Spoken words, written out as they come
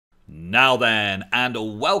Now then,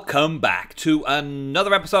 and welcome back to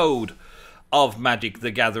another episode of Magic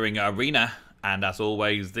the Gathering Arena. And as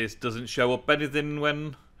always, this doesn't show up anything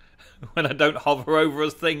when I don't hover over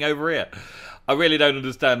a thing over here. I really don't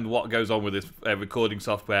understand what goes on with this recording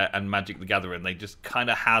software and Magic the Gathering. They just kind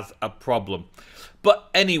of has a problem. But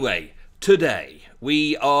anyway, today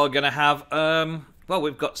we are going to have, well,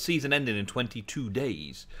 we've got season ending in 22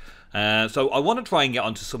 days. So I want to try and get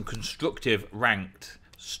onto some constructive ranked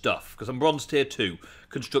stuff, because I'm bronze tier 2,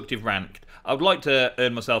 constructive ranked. I would like to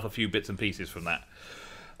earn myself a few bits and pieces from that.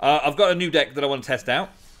 I've got a new deck that I want to test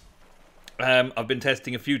out. I've been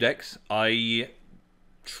testing a few decks. I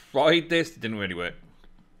tried this, it didn't really work.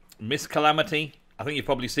 Miss Calamity, I think you've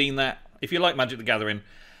probably seen that. If you like Magic the Gathering,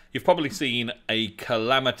 you've probably seen a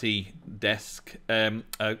Calamity desk, a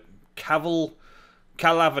Calavity.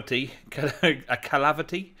 A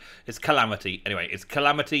Calavity? It's Calamity. Anyway, it's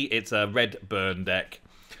Calamity. It's a red burn deck.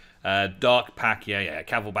 Dark Pack, yeah.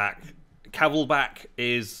 Cavalback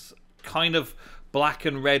is kind of black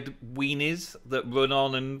and red weenies that run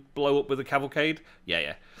on and blow up with a cavalcade.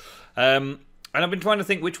 Yeah. And I've been trying to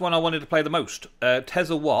think which one I wanted to play the most.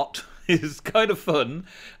 Tezza Watt is kind of fun.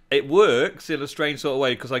 It works in a strange sort of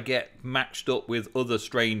way because I get matched up with other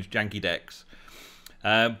strange janky decks.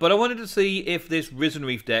 But I wanted to see if this Risen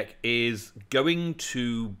Reef deck is going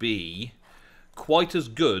to be quite as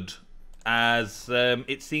good as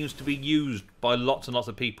it seems to be used by lots and lots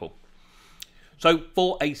of people. So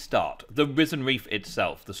for a start, the Risen Reef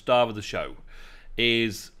itself, the star of the show,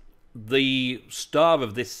 is the star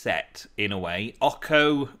of this set in a way.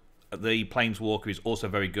 Oko, the Planeswalker, is also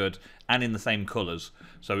very good and in the same colours.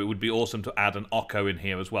 So it would be awesome to add an Oko in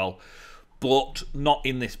here as well. But not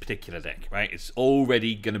in this particular deck, right? It's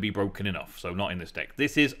already going to be broken enough, so not in this deck.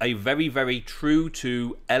 This is a very, very true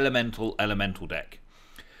to elemental deck.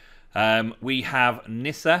 We have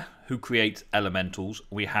Nissa, who creates elementals.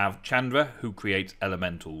 We have Chandra, who creates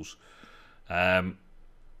elementals.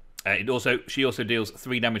 She also deals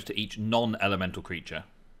 3 damage to each non-elemental creature.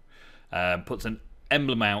 Puts an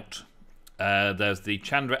emblem out. There's the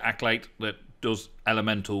Chandra Acolyte that does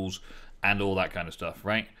elementals and all that kind of stuff,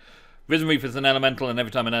 right? Risen Reef is an elemental, and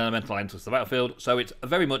every time an elemental enters the battlefield, so it's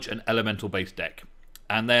very much an elemental-based deck.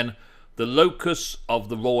 And then the Locus of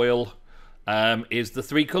the Roil is the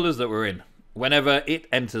 3 colours that we're in. Whenever it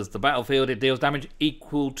enters the battlefield, it deals damage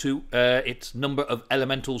equal to its number of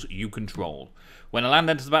elementals you control. When a land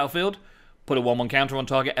enters the battlefield, put a 1/1 counter on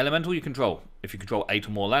target elemental you control. If you control 8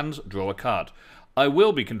 or more lands, draw a card. I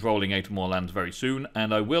will be controlling 8 or more lands very soon,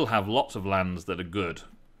 and I will have lots of lands that are good.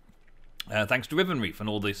 Thanks to Risen Reef and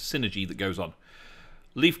all this synergy that goes on.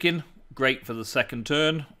 Leafkin, great for the second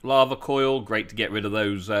turn. Lava Coil, great to get rid of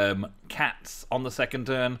those cats on the second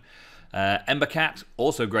turn. Embercat,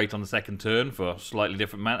 also great on the second turn for slightly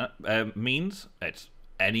different means. It's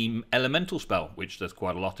any elemental spell, which there's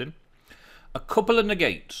quite a lot in. A couple of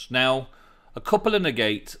negates. Now, a couple of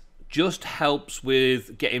negate just helps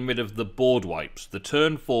with getting rid of the board wipes. The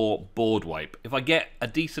turn 4 board wipe. If I get a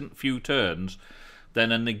decent few turns,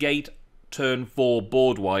 then a negate turn 4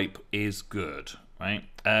 board wipe is good, right?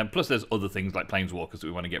 Plus there's other things like Planeswalkers that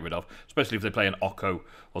we want to get rid of, especially if they play an Oko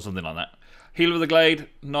or something like that. Healer of the Glade,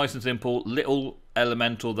 nice and simple. Little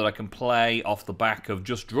elemental that I can play off the back of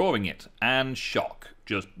just drawing it. And Shock,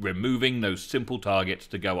 just removing those simple targets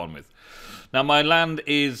to go on with. Now my land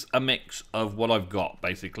is a mix of what I've got,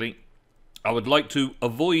 basically. I would like to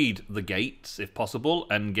avoid the gates, if possible,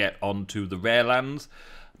 and get onto the rare lands.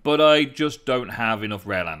 But I just don't have enough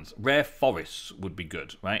rare lands. Rare forests would be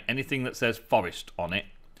good, right? Anything that says forest on it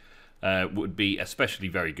would be especially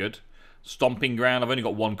very good. Stomping Ground, I've only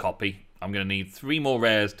got 1 copy. I'm going to need 3 more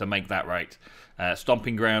rares to make that right.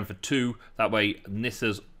 Stomping Ground for 2. That way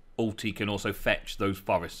Nissa's ulti can also fetch those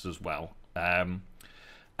forests as well. And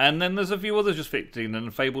then there's a few others just fitting. And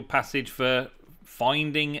a Fabled Passage for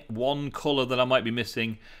finding 1 colour that I might be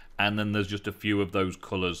missing. And then there's just a few of those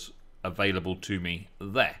colours available to me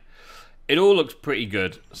there. It all looks pretty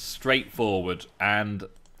good, straightforward, and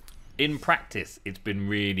in practice it's been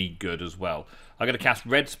really good as well. I'm going to cast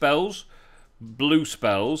red spells, blue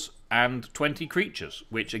spells, and 20 creatures,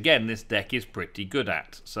 which again this deck is pretty good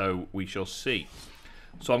at, so we shall see.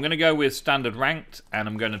 So I'm going to go with standard ranked, and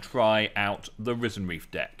I'm going to try out the Risen Reef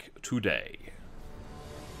deck today.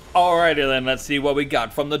 Alrighty then, let's see what we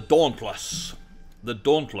got from the Dauntless. The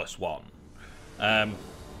Dauntless one.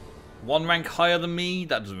 1 rank higher than me.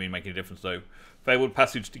 That doesn't really make any difference though. Fabled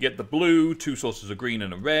Passage to get the blue. 2 sources of green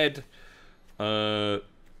and a red.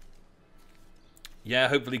 Yeah,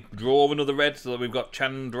 hopefully draw another red so that we've got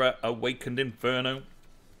Chandra Awakened Inferno.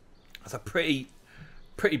 That's a pretty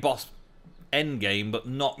boss end game, but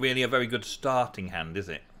not really a very good starting hand, is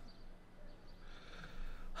it?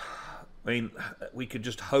 I mean, we could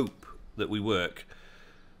just hope that we work.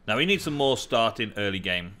 Now, we need some more starting early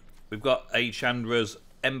game. We've got a Chandra's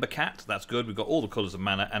Embercat. That's good. We've got all the colours of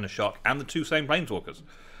mana and a shock and the 2 same Planeswalkers.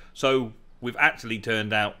 So, we've actually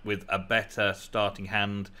turned out with a better starting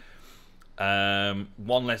hand. 1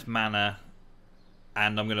 less mana.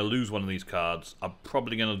 And I'm going to lose one of these cards. I'm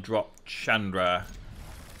probably going to drop Chandra.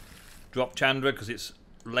 Drop Chandra because it's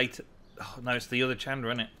late. Oh, no, it's the other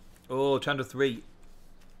Chandra, isn't it? Oh, Chandra 3.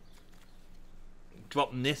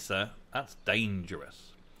 Drop Nissa. That's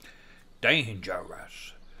dangerous.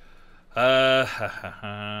 Dangerous.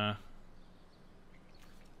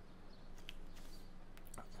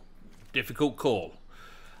 Difficult call.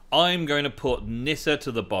 I'm going to put Nissa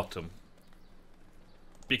to the bottom.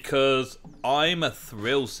 Because I'm a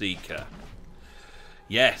thrill seeker.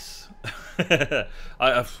 Yes. I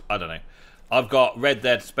don't know. I've got red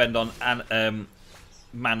there to spend on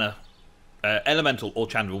mana, elemental or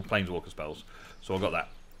Chandra Planeswalker spells. So I've got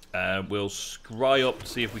that. We'll scry up to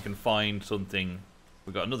see if we can find something.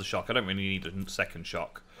 We've got another shock. I don't really need a second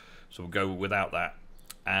shock. So we'll go without that.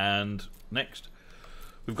 And next.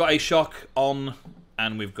 We've got a shock on.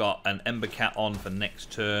 And we've got an Embercat on for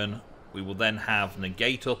next turn. We will then have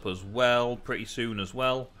negate up as well. Pretty soon as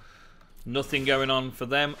well. Nothing going on for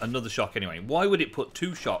them. Another shock anyway. Why would it put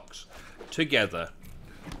 2 shocks together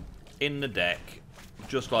in the deck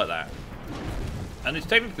just like that? And it's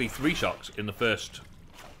technically 3 shocks in the first,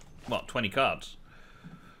 what, 20 cards?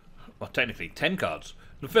 Well, technically 10 cards.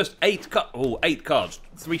 The first 8 cards.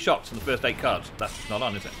 3 shocks in the first 8 cards. That's just not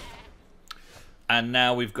on, is it? And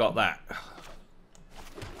now we've got that.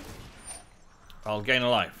 I'll gain a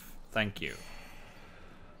life. Thank you.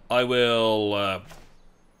 I will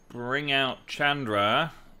bring out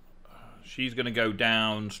Chandra. She's going to go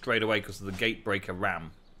down straight away because of the Gatebreaker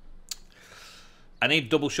Ram. I need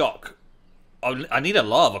double shock. I need a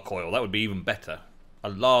Lava Coil. That would be even better. A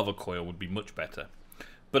Lava Coil would be much better.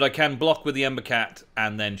 But I can block with the Embercat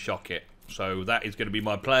and then shock it. So that is going to be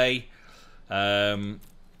my play. It's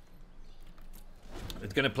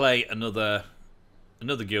going to play another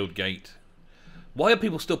Guild Gate. Why are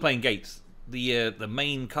people still playing Gates? The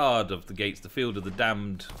main card of the Gates, the Field of the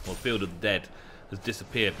Damned, or Field of the Dead, has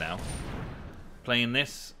disappeared now. Playing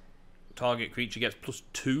this, target creature gets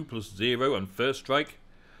 +2, +0 on first strike.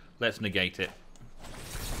 Let's negate it.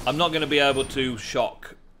 I'm not going to be able to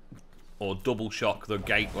shock or double shock the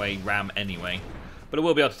Gateway Ram anyway, but I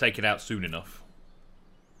will be able to take it out soon enough.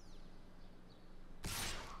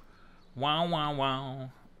 Wow, wow, wow.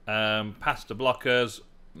 Past the blockers,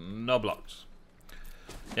 no blocks.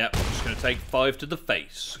 Yep, I'm just going to take 5 to the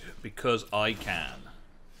face because I can.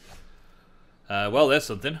 Well, there's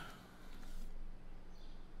something.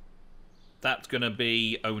 That's going to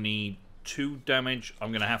be only 2 damage.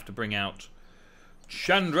 I'm going to have to bring out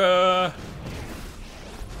Chandra.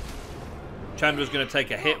 Chandra's going to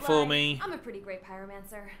take a hit for me. I'm a pretty great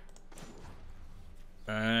pyromancer.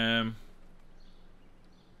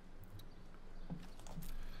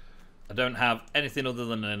 I don't have anything other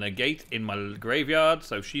than a negate in my graveyard,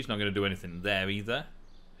 so she's not going to do anything there either.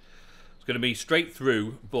 It's going to be straight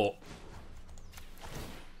through, but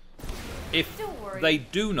if they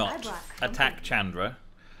do not attack Chandra,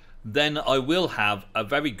 then I will have a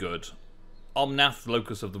very good Omnath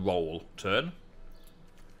Locus of the Roil turn.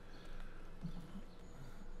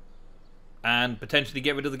 And potentially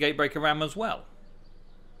get rid of the Gatebreaker Ram as well.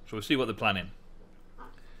 So we'll see what they're planning.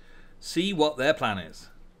 See what their plan is.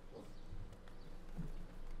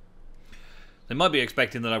 They might be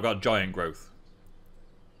expecting that I've got Giant Growth.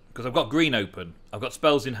 Because I've got green open. I've got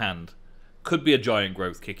spells in hand. Could be a Giant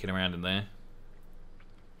Growth kicking around in there.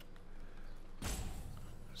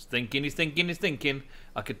 He's thinking, he's thinking, he's thinking.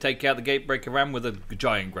 I could take out the Gatebreaker Ram with a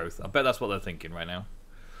Giant Growth. I bet that's what they're thinking right now.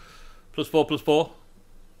 +4, +4.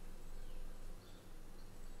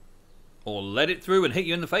 Or let it through and hit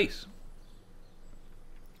you in the face.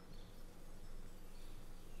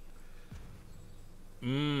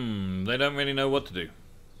 They don't really know what to do.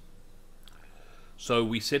 So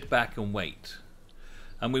we sit back and wait.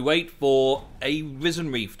 And we wait for a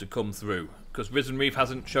Risen Reef to come through. Because Risen Reef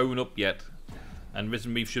hasn't shown up yet. And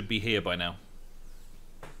Risen Reef should be here by now.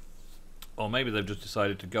 Or maybe they've just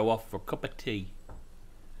decided to go off for a cup of tea.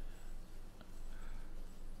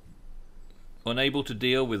 Unable to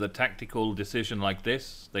deal with a tactical decision like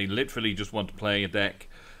this. They literally just want to play a deck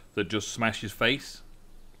that just smashes face.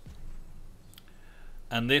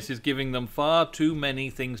 And this is giving them far too many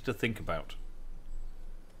things to think about.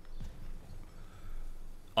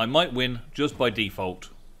 I might win just by default.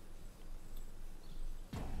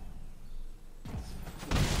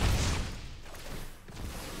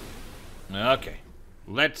 Okay.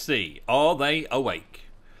 Let's see. Are they awake?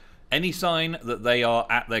 Any sign that they are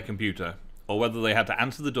at their computer, or whether they had to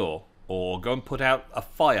answer the door, or go and put out a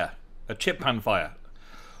fire, a chip pan fire,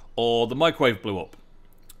 or the microwave blew up,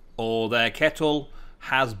 or their kettle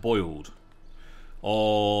has boiled,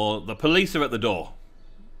 or the police are at the door.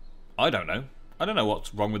 I don't know. I don't know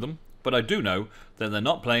what's wrong with them, but I do know that they're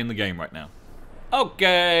not playing the game right now.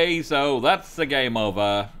 Okay, so that's the game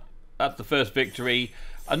over. That's the first victory.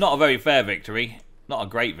 Not a very fair victory. Not a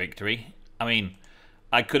great victory. I mean,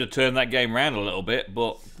 I could have turned that game around a little bit,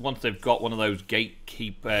 but once they've got one of those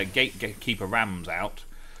gatekeeper rams out,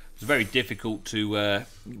 it's very difficult to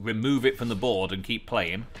remove it from the board and keep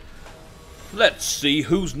playing. Let's see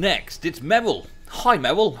who's next. It's Meryl. Hi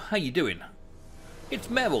Meryl, how you doing? It's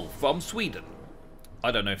Meryl from Sweden.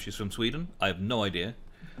 I don't know if she's from Sweden. I have no idea.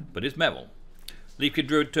 But it's Meryl. Leafkin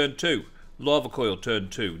Druid turn 2. Lava Coil turn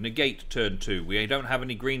 2. Negate turn 2. We don't have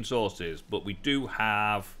any green sources, but we do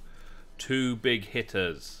have 2 big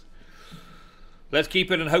hitters. Let's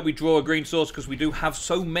keep it and hope we draw a green source, because we do have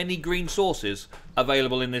so many green sources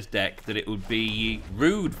available in this deck that it would be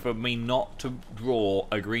rude for me not to draw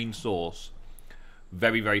a green source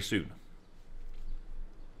very, very soon.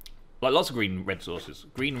 Like lots of green red sources.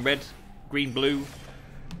 Green red, green blue,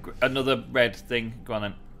 another red thing. Go on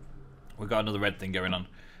then. We've got another red thing going on.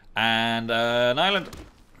 And an island.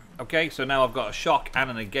 Okay, so now I've got a shock and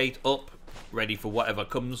a negate up, ready for whatever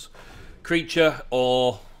comes. Creature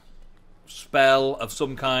or spell of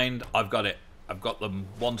some kind. I've got it. I've got them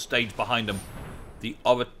one stage behind them. The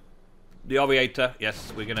Orator.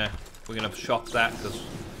 Yes, we're gonna shock that, because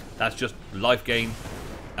that's just life gain,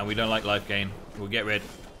 and we don't like life gain. We'll get rid.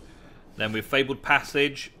 Then with Fabled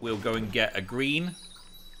Passage, we'll go and get a green.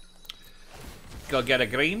 Go get a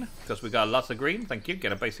green, because we got lots of green. Thank you.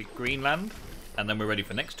 Get a basic green land. And then we're ready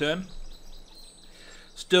for next turn.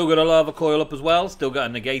 Still got a Lava Coil up as well. Still got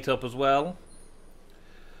a negate up as well.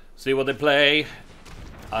 See what they play.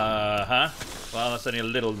 Well, that's only a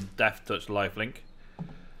little Death Touch lifelink.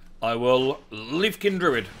 I will Leafkin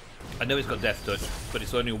Druid. I know it's got Death Touch, but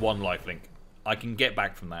it's only 1 lifelink. I can get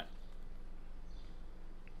back from that.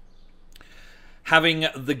 Having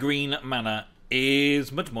the green mana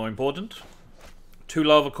is much more important. 2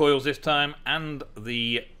 Lava Coils this time, and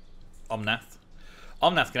the Omnath.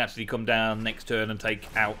 Omnath can actually come down next turn and take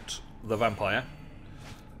out the Vampire.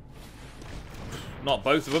 Not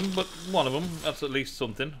both of them, but one of them. That's at least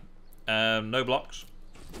something. No blocks.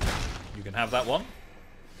 You can have that one.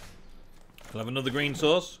 We'll have another green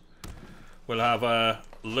source. We'll have a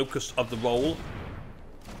Locus of the Roil.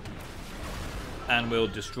 And we'll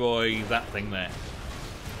destroy that thing there.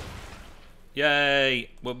 Yay!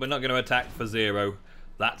 Well, we're not going to attack for 0.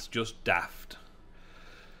 That's just daft.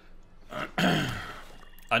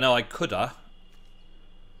 I know I could have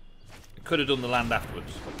done the land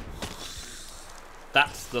afterwards.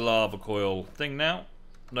 That's the Lava Coil thing now.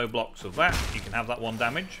 No blocks of that. You can have that 1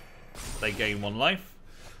 damage. They gain 1 life.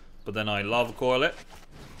 But then I Lava Coil it,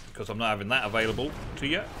 because I'm not having that available to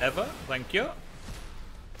you ever. Thank you.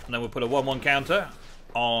 And then we'll put a 1/1 counter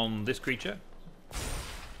on this creature.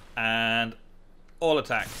 And all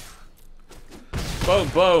attack. Boom,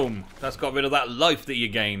 boom. That's got rid of that life that you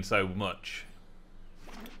gain so much.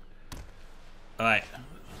 Alright.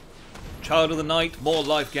 Child of the Night, more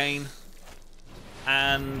life gain.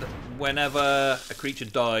 And whenever a creature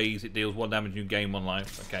dies, it deals 1 damage and you gain 1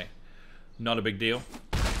 life. Okay. Not a big deal.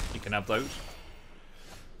 You can have those.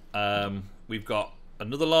 We've got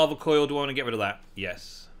another Lava Coil. Do I want to get rid of that?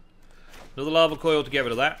 Yes. Another Lava Coil to get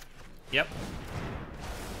rid of that. Yep.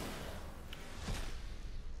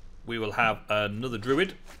 We will have another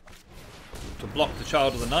Druid to block the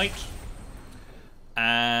Child of the Night.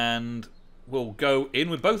 And we'll go in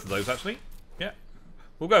with both of those, actually. Yeah.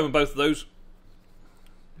 We'll go in with both of those.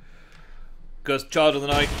 Because Child of the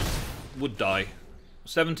Night would die.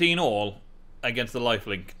 17 all against the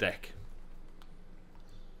lifelink deck.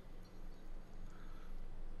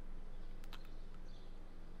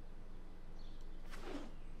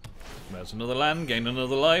 There's another land, gain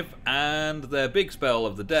another life, and their big spell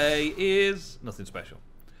of the day is nothing special.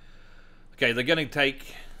 Okay, they're going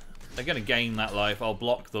to gain that life. I'll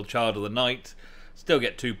block the Child of the Night. Still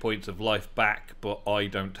get 2 points of life back, but I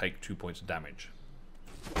don't take 2 points of damage.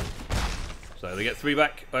 So they get 3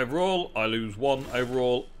 back overall. I lose 1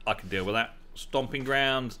 overall. I can deal with that. Stomping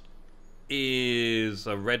Ground is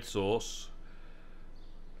a red source.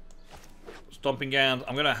 Stomping Ground,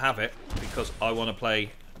 I'm going to have it because I want to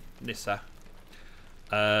play Nissa.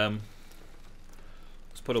 Let's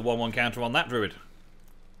put a 1/1 counter on that Druid.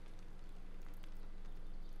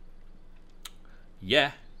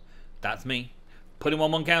 Yeah, that's me. Putting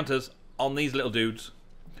 1/1 counters on these little dudes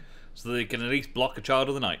so that they can at least block a Child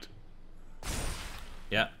of the Night.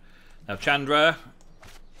 Yeah. Now Chandra,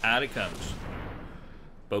 out it comes.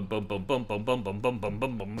 Boom, boom, boom, boom, boom, boom, boom, boom, boom,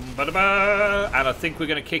 boom, boom, ba-da-ba. And I think we're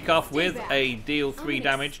going to kick off with a deal 3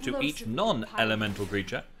 damage to each non-elemental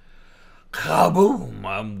creature. Kaboom!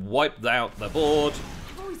 And wipe out the board.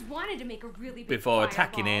 I've always wanted to make a really big before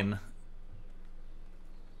attacking in.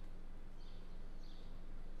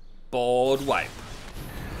 Board wipe.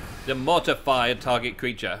 The mortify target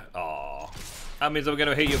creature. Oh, that means I'm going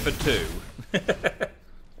to hit you for 2.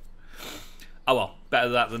 Oh well, better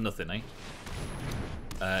that than nothing, eh?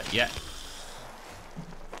 Yeah.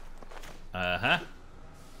 I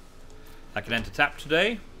can enter tap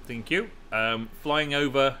today. Thank you. Flying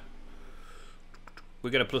over.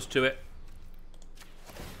 We're going to +2 it.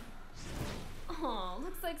 Oh,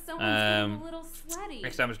 looks like someone's getting a little sweaty.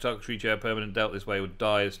 Next time a target creature permanent dealt this way would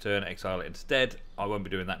die this turn. Exile it instead. I won't be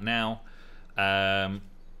doing that now.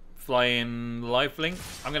 Flying lifelink.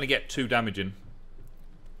 I'm going to get 2 damage in.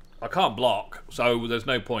 I can't block, so there's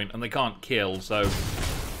no point, and they can't kill, so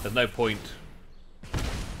there's no point.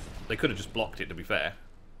 They could have just blocked it, to be fair.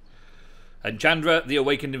 And Chandra, the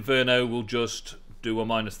Awakened Inferno, will just do a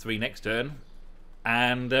 -3 next turn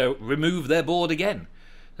and remove their board again.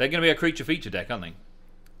 They're going to be a creature feature deck, aren't they?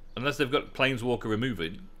 Unless they've got Planeswalker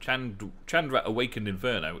removing, Chandra Awakened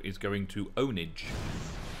Inferno is going to ownage.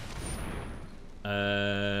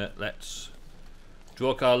 Let's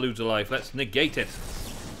draw a card, lose a life. Let's negate it.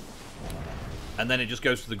 And then it just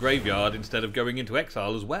goes to the graveyard instead of going into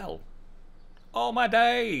exile as well. Oh my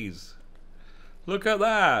days! Look at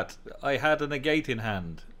that! I had a negate in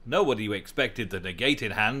hand. Nobody expected the negate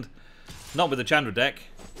in hand. Not with the Chandra deck.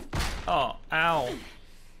 Oh, ow.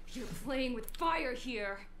 You're playing with fire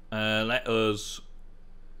here. Let us...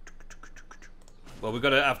 Well, we're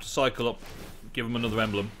going to have to cycle up, give them another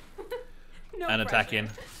emblem, No and attack in.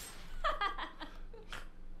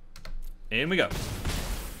 In we go.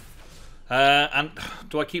 And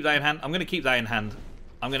do I keep that in hand? I'm going to keep that in hand.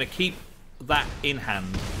 I'm going to keep that in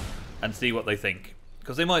hand and see what they think.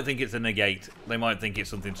 Because they might think it's a negate. They might think it's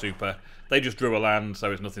something super. They just drew a land,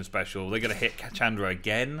 so it's nothing special. They're going to hit Chandra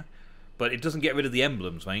again. But it doesn't get rid of the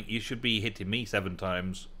emblems, mate. You should be hitting me 7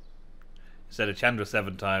 times instead of Chandra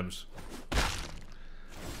 7 times.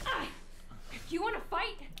 You want to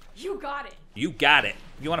fight? You got it. You got it.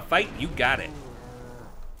 You want to fight? You got it.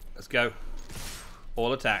 Let's go.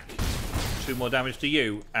 All attack. 2 more damage to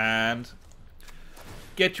you, and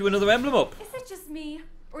get you another emblem up. Is it just me,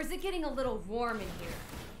 or is it getting a little warm in here?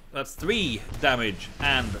 That's 3 damage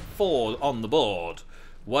and 4 on the board.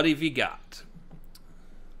 What have you got?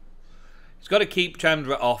 He's got to keep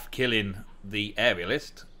Chandra off killing the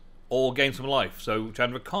Aerialist, or gain some life, so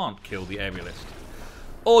Chandra can't kill the Aerialist.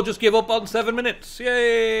 Or just give up on 7 minutes.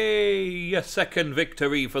 Yay! A second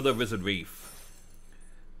victory for the Risen Reef.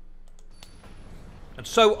 And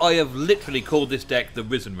so I have literally called this deck the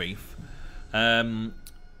Risen Reef. And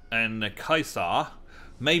Kaisar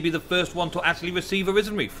may be the first one to actually receive a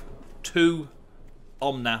Risen Reef. 2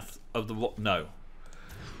 Omnath of the... No.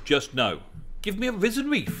 Just no. Give me a Risen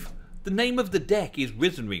Reef. The name of the deck is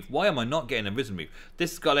Risen Reef. Why am I not getting a Risen Reef?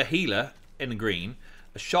 This has got a healer in green,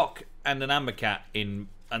 a shock and an Embercat in,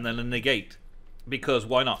 and then a negate. Because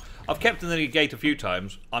why not? I've kept the negate a few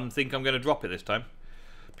times. I think I'm going to drop it this time.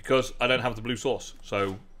 Because I don't have the blue source,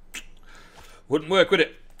 so wouldn't work with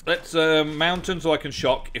it. Let's mountain so I can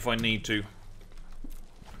shock if I need to.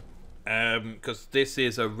 Because this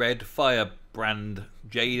is a red firebrand,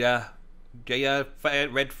 red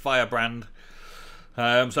firebrand.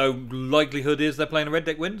 So likelihood is they're playing a red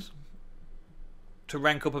deck wins. To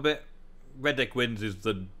rank up a bit, red deck wins is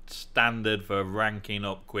the standard for ranking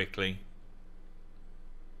up quickly.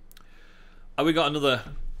 Oh, we got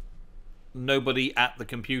another. Nobody at the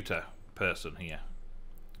computer person here.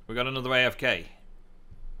 We got another AFK.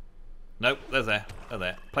 Nope, they're there. They're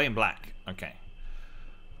there. Playing black. Okay.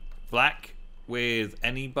 Black with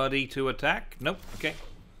anybody to attack? Nope. Okay.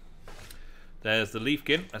 There's the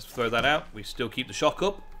Leafkin. Let's throw that out. We still keep the shock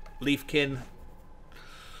up. Leafkin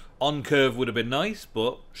on curve would have been nice,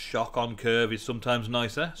 but shock on curve is sometimes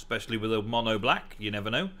nicer, especially with a mono black. You never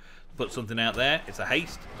know. Put something out there. It's a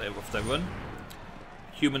haste if they run.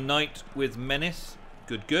 Human Knight with Menace.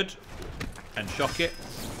 Good, good. And shock it.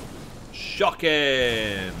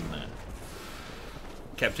 Shocking!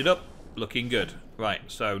 Kept it up. Looking good. Right,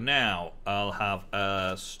 so now I'll have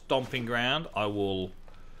a Stomping Ground. I will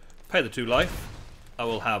pay the 2 life. I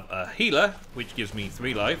will have a Healer, which gives me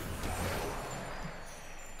 3 life.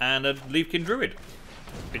 And a Leafkin Druid,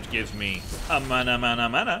 which gives me a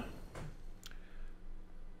mana.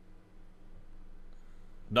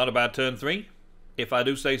 Not a bad turn 3, if I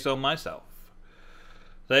do say so myself.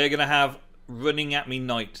 They're going to have running at me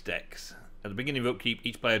knight decks. At the beginning of upkeep,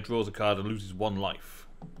 each player draws a card and loses 1 life.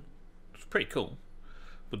 It's pretty cool,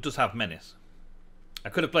 but does have menace. I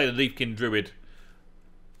could have played a Leafkin Druid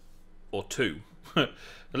or 2. The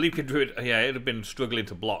Leafkin Druid, yeah, it'd have been struggling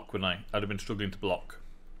to block, wouldn't I? I'd have been struggling to block.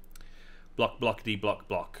 Block, blockity, block,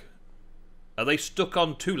 block. Are they stuck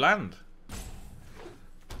on 2 land?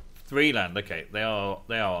 3 land, okay. They are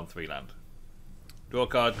on 3 land. Draw a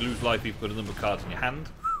card, lose life if you've got a number of cards in your hand.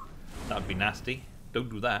 That would be nasty. Don't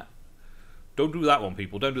do that. Don't do that one,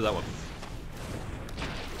 people. Don't do that one.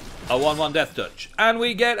 A 1/1 Death Touch. And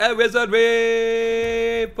we get a Risen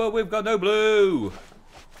Reef, but we've got no blue.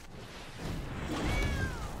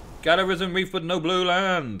 Got a Risen Reef but no blue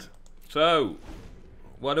land. So,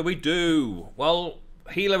 what do we do? Well,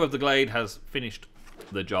 Healer of the Glade has finished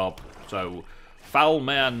the job. So,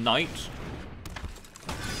 Foulmare Knight.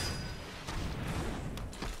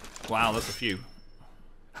 Wow, that's a few.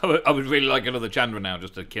 I would really like another Chandra now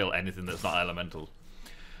just to kill anything that's not elemental.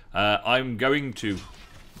 I'm going to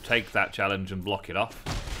take that challenge and block it off.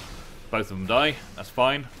 Both of them die. That's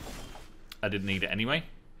fine. I didn't need it anyway.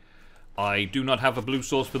 I do not have a blue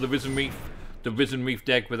source for the Risen Reef. The Risen Reef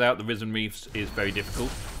deck without the Risen Reefs is very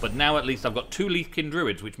difficult. But now at least I've got 2 Leafkin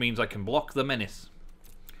Druids, which means I can block the Menace.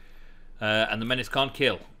 And the Menace can't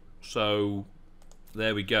kill. So,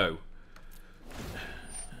 there we go.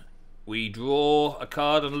 We draw a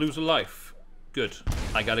card and lose a life. Good.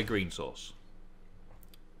 I got a green source.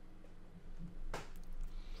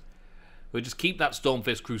 We'll just keep that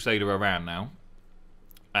Stormfist Crusader around now.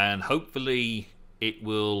 And hopefully it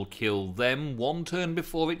will kill them 1 turn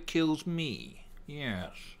before it kills me.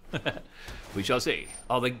 Yes. We shall see.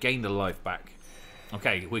 Oh, they gained a life back.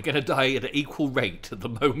 Okay, we're going to die at an equal rate at the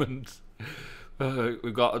moment.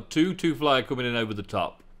 We've got a 2/2 flyer coming in over the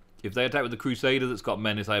top. If they attack with the Crusader that's got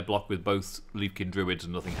Menace, I block with both Leafkin Druids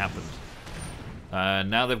and nothing happens.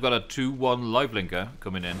 Now they've got a 2/1 Lifelinker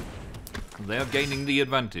coming in. They are gaining the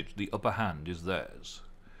advantage. The upper hand is theirs.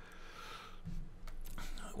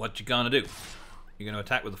 What you gonna do? You're gonna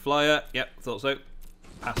attack with the flyer. Yep, thought so.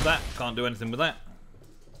 Pass that. Can't do anything with that.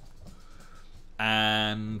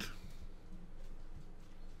 And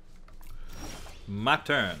my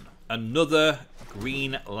turn. Another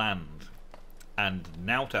green land. And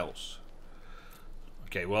naught else.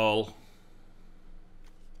 Okay, well.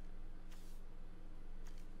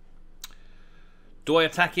 Do I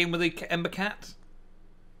attack in with the Embercat?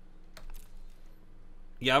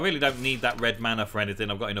 Yeah, I really don't need that red mana for anything.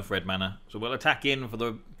 I've got enough red mana. So we'll attack in for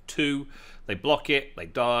the 2. They block it, they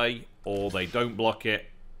die, or they don't block it.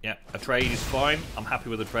 Yeah, a trade is fine. I'm happy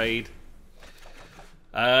with a trade.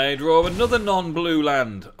 I draw another non-blue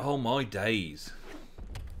land. Oh my days.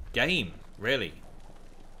 Game, really.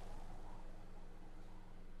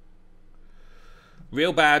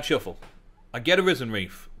 Real bad shuffle. I get a Risen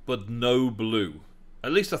Reef, but no blue.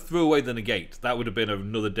 At least I threw away the negate. That would have been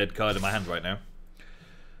another dead card in my hand right now.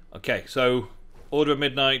 Okay, so Order of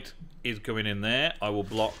Midnight is coming in there. I will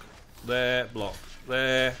block there,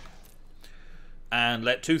 and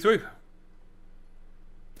let 2 through.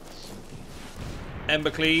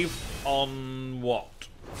 Embercleave on what?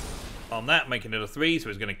 On that, making it a 3, so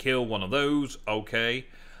it's going to kill one of those. Okay.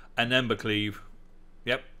 An Embercleave.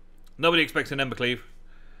 Yep. Nobody expects an Embercleave.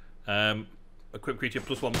 Equip creature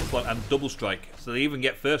 +1/+1 and double strike. So they even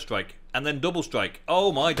get first strike and then double strike.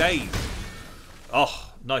 Oh my days.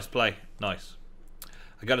 Oh, nice play. Nice.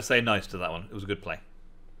 I gotta say nice to that one. It was a good play.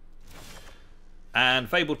 And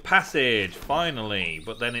Fabled Passage, finally.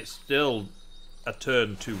 But then it's still a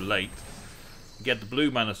turn too late. Get the blue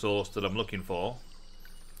mana source that I'm looking for.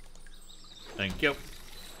 Thank you.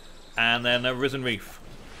 And then a Risen Reef.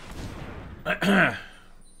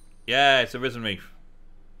 Yeah, it's a Risen Reef.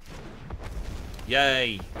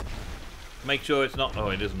 Yay. Make sure it's not... Oh,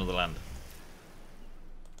 it is another land.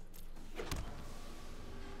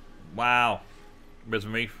 Wow.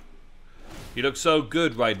 Risen Reef. You look so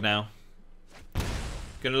good right now.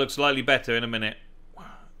 Gonna look slightly better in a minute.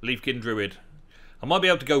 Leafkin Druid. I might be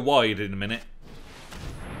able to go wide in a minute.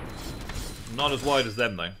 Not as wide as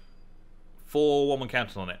them, though. 4 1/1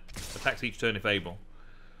 counters on it. Attacks each turn if able.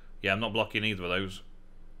 Yeah, I'm not blocking either of those.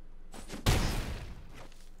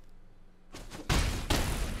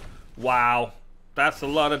 Wow. That's a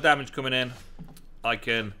lot of damage coming in. I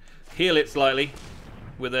can heal it slightly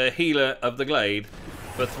with a Healer of the Glade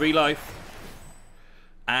for 3 life.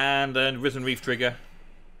 And a Risen Reef trigger.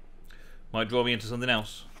 Might draw me into something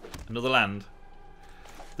else. Another land.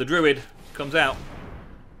 The Druid comes out.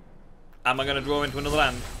 Am I going to draw into another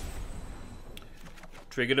land?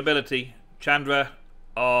 Triggered ability. Chandra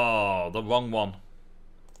Oh, the wrong one.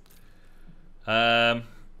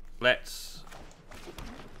 Let's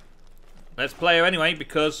play her anyway,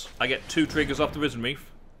 because I get 2 triggers off the Risen Reef.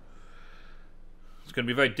 It's going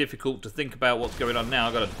to be very difficult to think about what's going on now.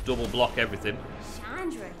 I've got to double block everything.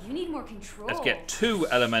 Chandra, you need more control. Let's get 2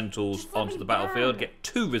 elementals onto the battlefield, get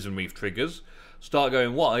 2 Risen Reef triggers, start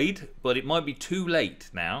going wide, but it might be too late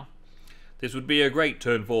now. This would be a great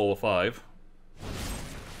turn 4 or 5.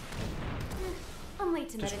 I'm late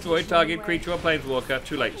to Destroy target creature or planeswalker.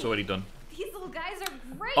 Too late, it's already done. These little guys are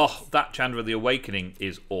great. Oh, that Chandra the Awakening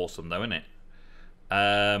is awesome though, isn't it?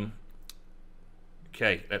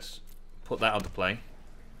 Okay, let's put that onto play.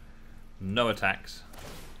 No attacks.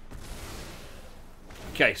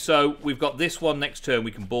 Okay, so we've got this one next turn.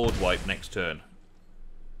 We can board wipe next turn.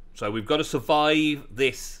 So we've got to survive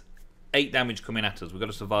this 8 damage coming at us. We've got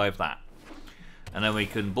to survive that. And then we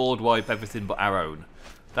can board wipe everything but our own.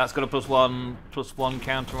 That's got a +1/+1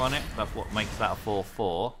 counter on it. That's what makes that a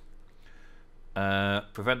 4/4.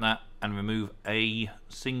 Prevent that and remove a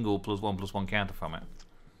single +1/+1 counter from it.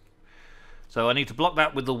 So I need to block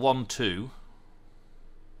that with the 1/2.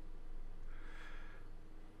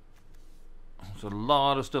 There's a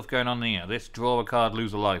lot of stuff going on here. This draw a card,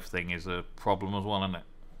 lose a life thing is a problem as well, isn't it?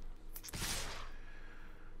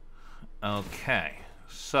 Okay,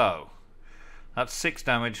 so that's 6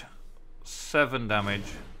 damage, 7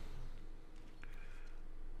 damage.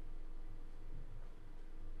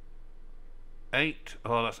 8.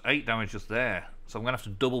 Oh, that's 8 damage just there. So I'm going to have to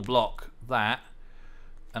double block that.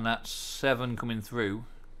 And that's 7 coming through.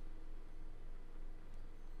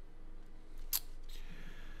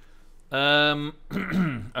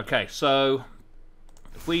 Okay, so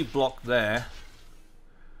if we block there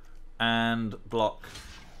and block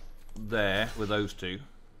there with those 2.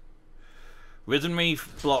 Risen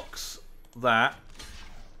Reef blocks that.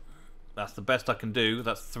 That's the best I can do.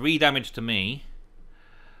 That's 3 damage to me.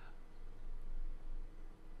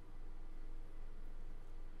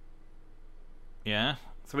 Yeah,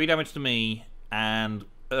 3 damage to me, and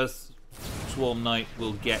Earth Swarm Knight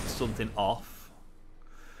will get something off.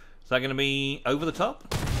 Is that going to be over the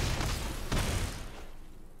top?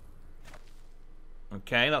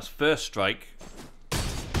 Okay, that's first strike.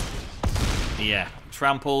 Yeah,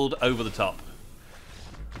 trampled over the top.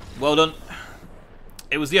 Well done.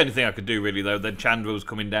 It was the only thing I could do really though. Then Chandra was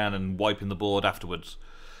coming down and wiping the board afterwards.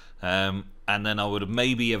 And then I would have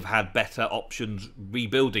maybe have had better options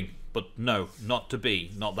rebuilding. But no, not to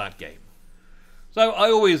be. Not that game. So I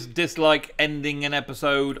always dislike ending an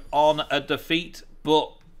episode on a defeat.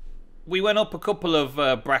 But we went up a couple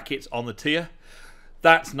of brackets on the tier.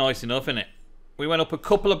 That's nice enough, isn't it? We went up a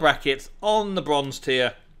couple of brackets on the bronze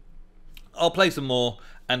tier. I'll play some more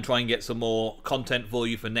and try and get some more content for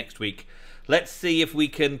you for next week. Let's see if we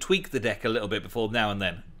can tweak the deck a little bit before now and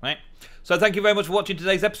then, right? So thank you very much for watching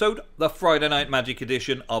today's episode, the Friday Night Magic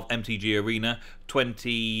edition of MTG Arena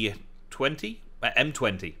 2020,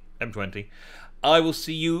 M20. I will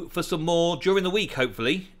see you for some more during the week,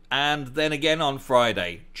 hopefully, and then again on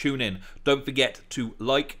Friday. Tune in. Don't forget to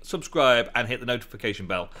like, subscribe, and hit the notification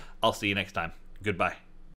bell. I'll see you next time. Goodbye.